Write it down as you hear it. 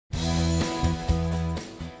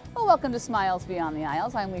Welcome to Smiles Beyond the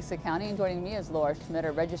Aisles. I'm Lisa County, and joining me is Laura Schmidt,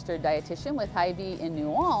 a registered dietitian with Hy-Vee in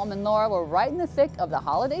New Ulm. And Laura, we're right in the thick of the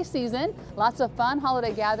holiday season. Lots of fun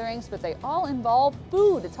holiday gatherings, but they all involve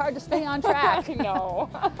food. It's hard to stay on track. No.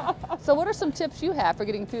 So what are some tips you have for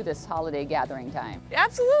getting through this holiday gathering time?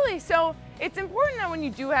 Absolutely. So it's important that when you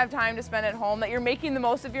do have time to spend at home that you're making the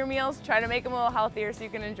most of your meals. Try to make them a little healthier so you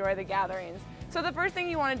can enjoy the gatherings. So the first thing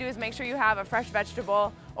you want to do is make sure you have a fresh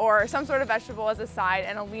vegetable or some sort of vegetable as a side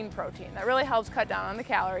and a lean protein. That really helps cut down on the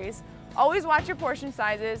calories. Always watch your portion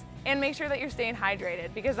sizes and make sure that you're staying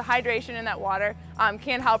hydrated, because the hydration in that water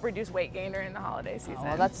can help reduce weight gain during the holiday season. Oh,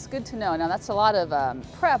 well, that's good to know. Now that's a lot of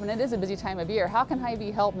prep, and it is a busy time of year. How can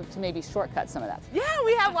Hy-Vee help to maybe shortcut some of that? Yeah,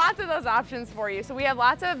 we have lots of those options for you. So we have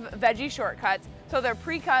lots of veggie shortcuts. So they're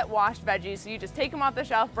pre-cut, washed veggies. So you just take them off the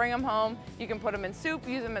shelf, bring them home. You can put them in soup,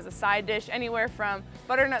 use them as a side dish, anywhere from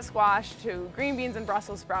butternut squash to green beans and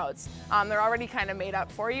Brussels sprouts. They're already kind of made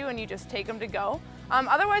up for you, and you just take them to go.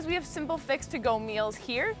 Otherwise, we have simple fix-to-go meals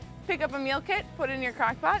here. Pick up a meal kit, put it in your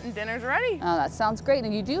crock pot, and dinner's ready. Oh, that sounds great.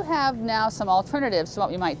 And you do have now some alternatives to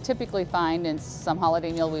what we might typically find in some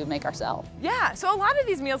holiday meal we would make ourselves. Yeah, so a lot of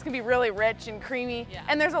these meals can be really rich and creamy,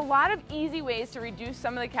 and there's a lot of easy ways to reduce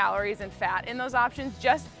some of the calories and fat in those options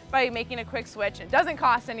just by making a quick switch. It doesn't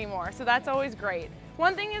cost anymore, so that's always great.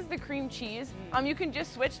 One thing is the cream cheese. You can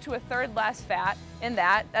just switch to a third less fat in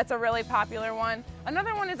that. That's a really popular one.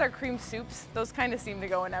 Another one is our cream soups. Those kind of seem to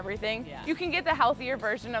go in everything. Yeah. You can get the healthier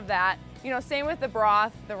version of that. You know, same with the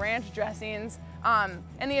broth, the ranch dressings, and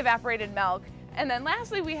the evaporated milk. And then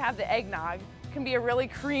lastly, we have the eggnog. It can be a really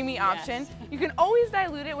creamy option. Yes. You can always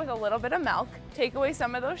dilute it with a little bit of milk, take away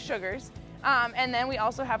some of those sugars. And then we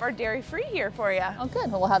also have our dairy-free here for you. Oh,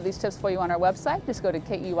 good. Well, we'll have these tips for you on our website. Just go to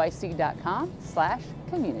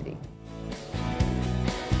keyc.com/community.